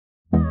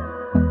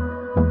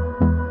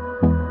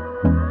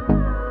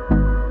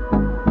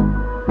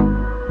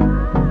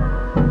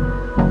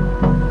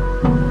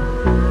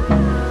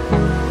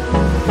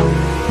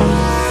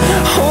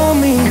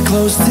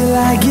close till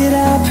I get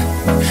up.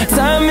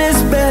 Time is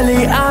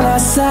barely on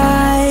our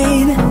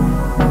side.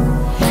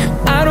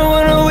 I don't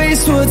wanna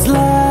waste what's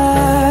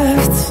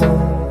left.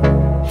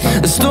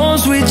 The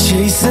storms we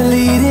chase are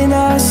leading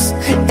us,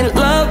 and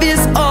love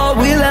is all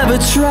we'll ever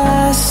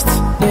trust.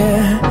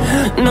 Yeah,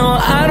 no,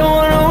 I don't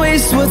wanna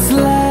waste what's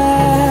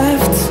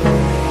left.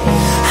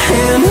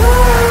 And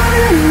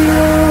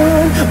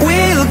on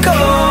we'll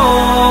go,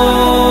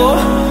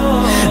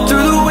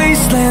 through the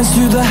wastelands,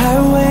 through the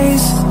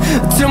highways,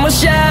 till my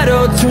shadow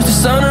turns to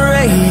sun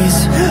rays.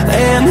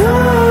 And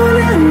on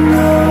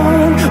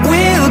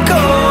we'll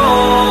go,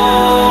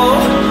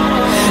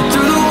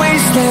 through the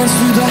wastelands,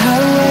 through the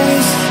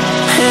highways,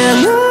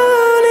 and on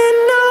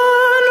we'll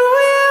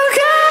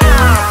go.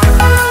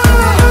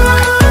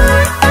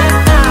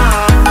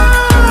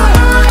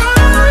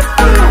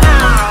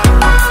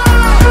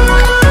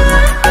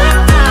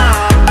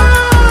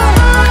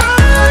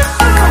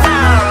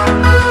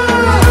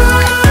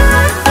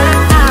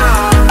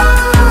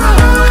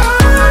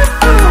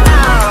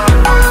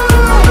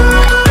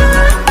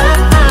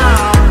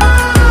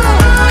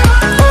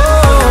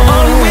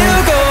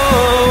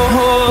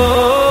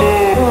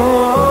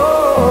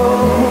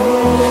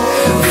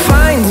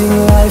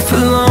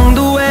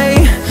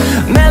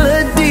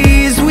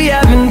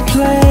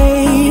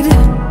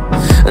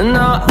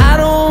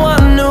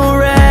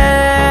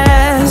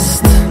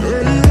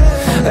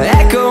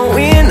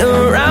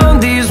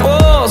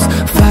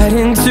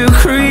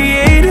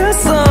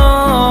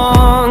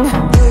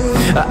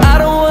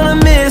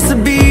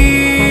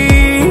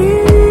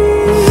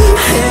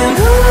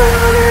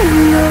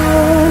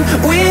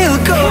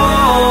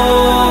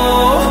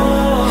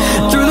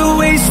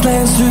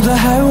 Through the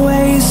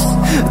highways,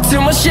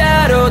 till my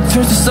shadow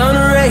turns to sun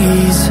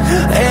rays.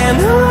 And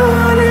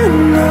on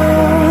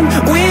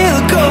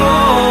we'll go,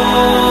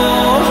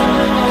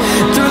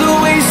 through the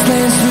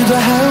wastelands, through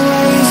the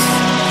highways,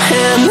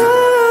 and on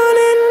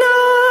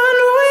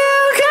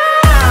we'll go.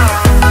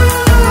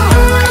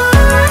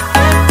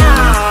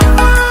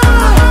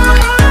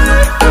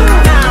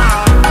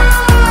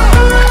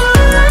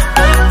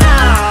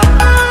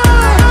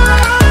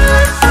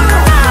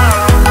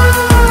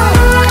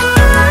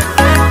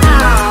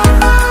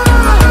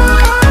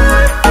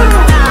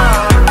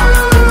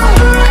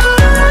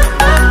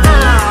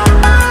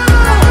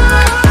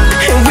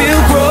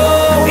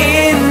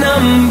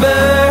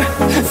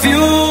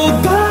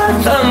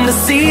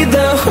 See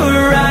the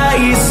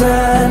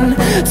horizon,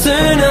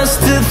 turn us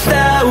to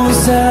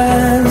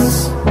thousands,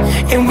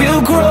 and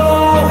we'll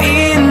grow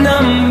in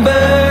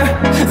number,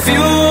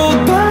 fueled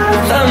by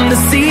them to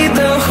see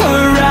the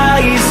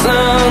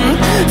horizon,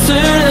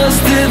 turn us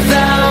to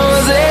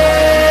thousands.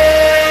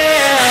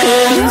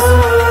 And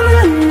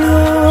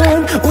on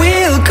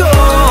we'll go,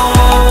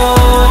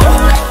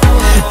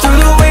 through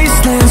the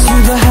wastelands,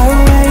 through the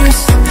highways,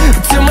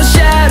 till my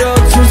shadow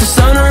turns to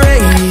sun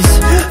rays.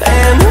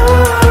 And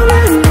on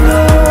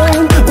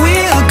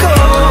we'll go.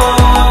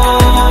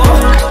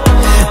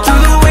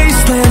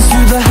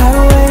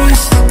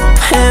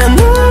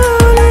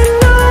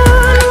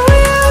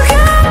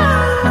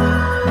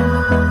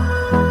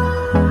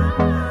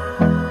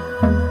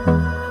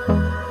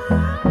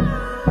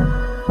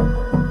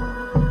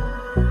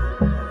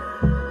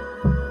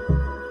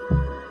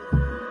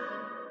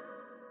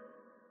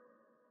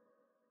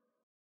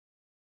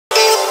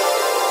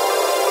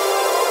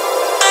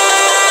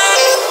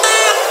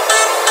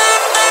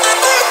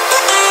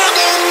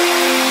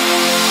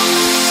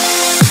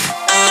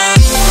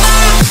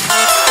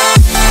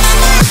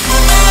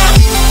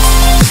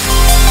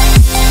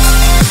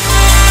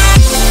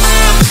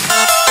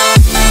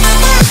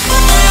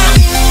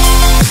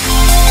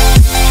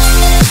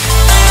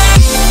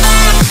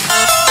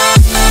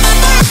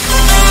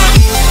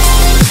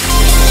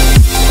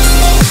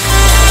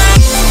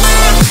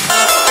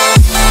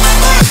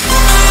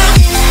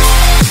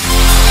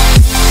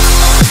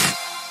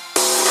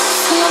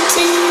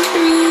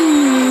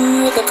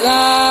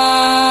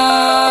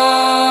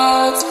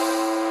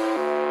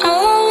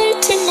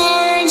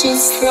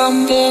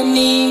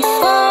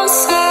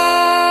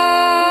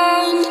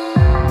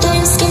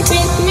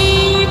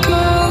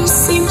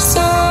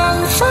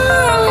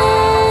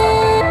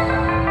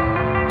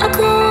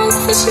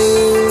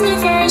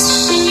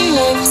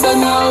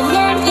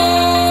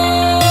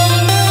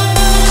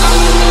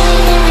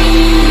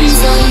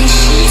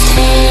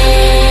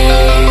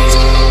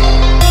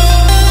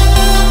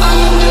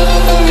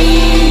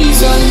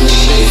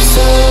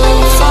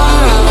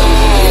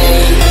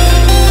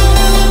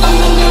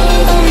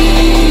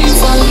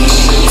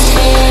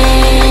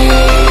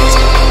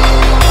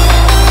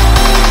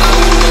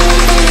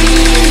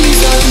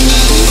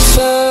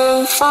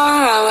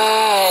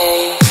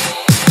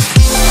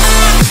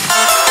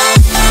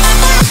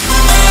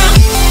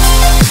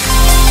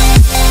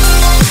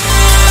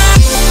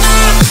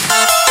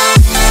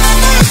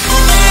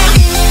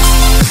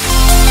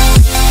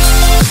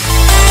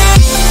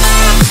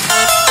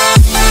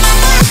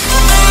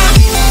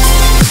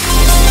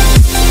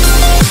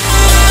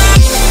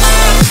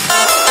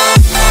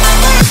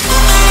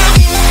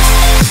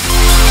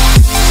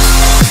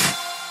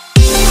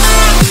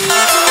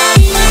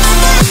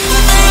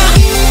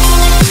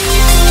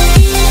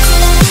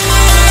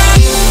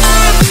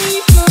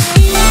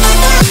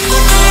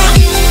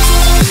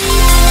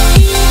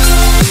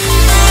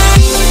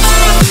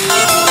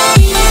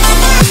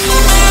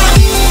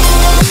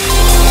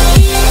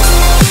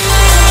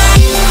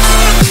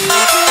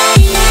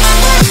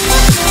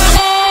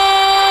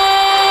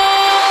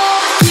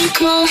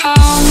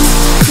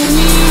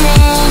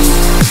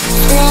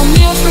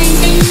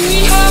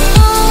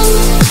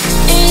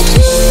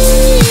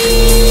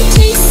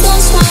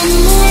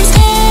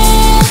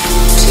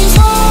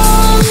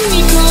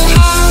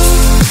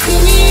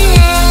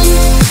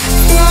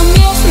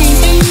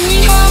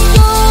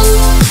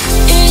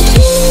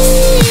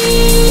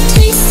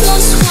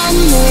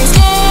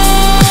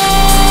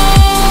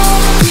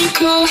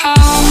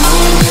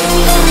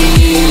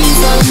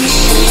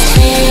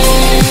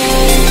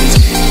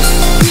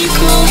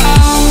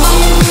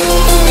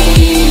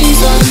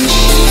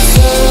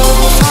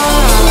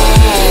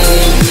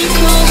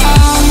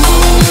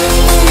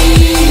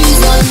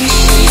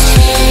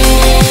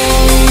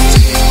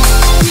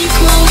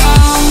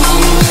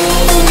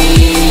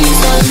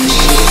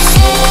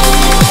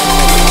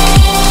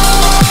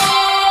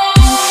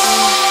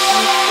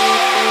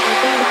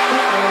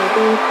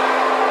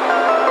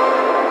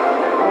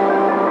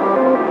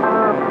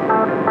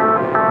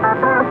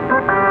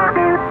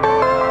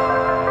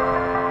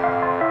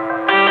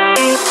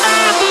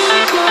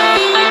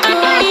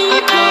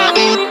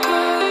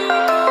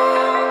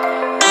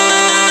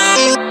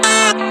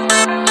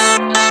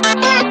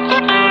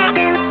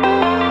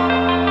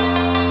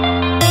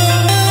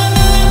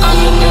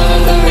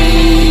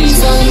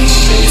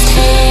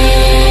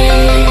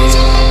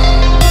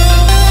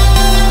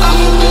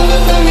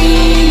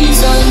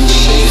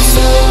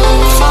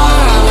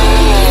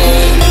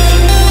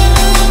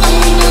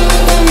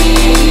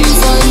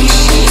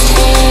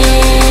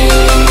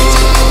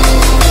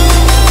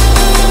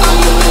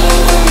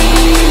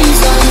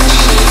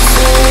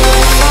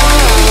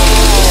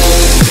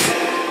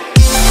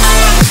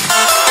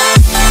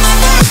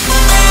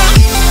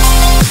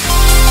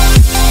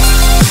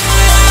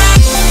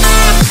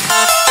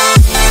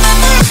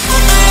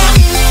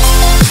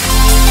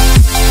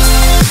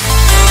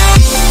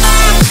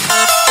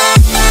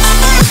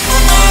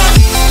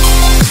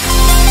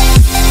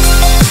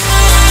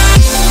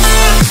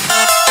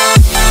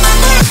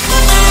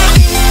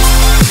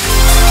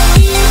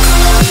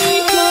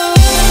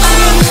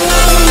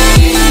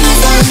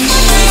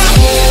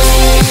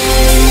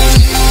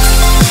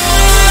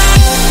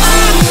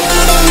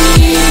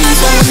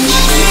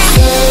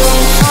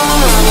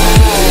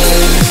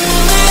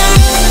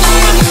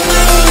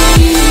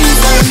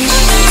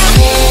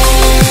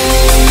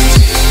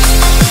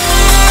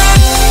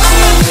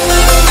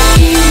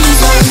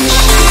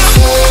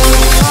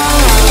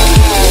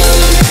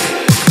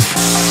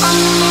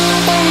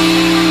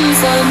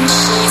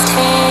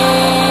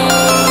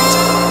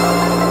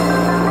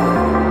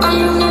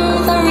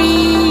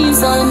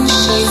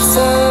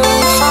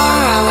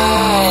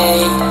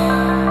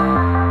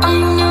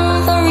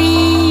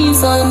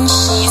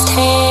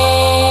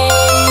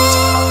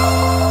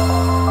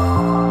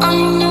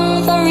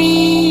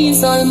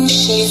 sun,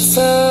 she's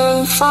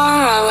so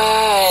far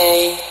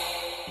away.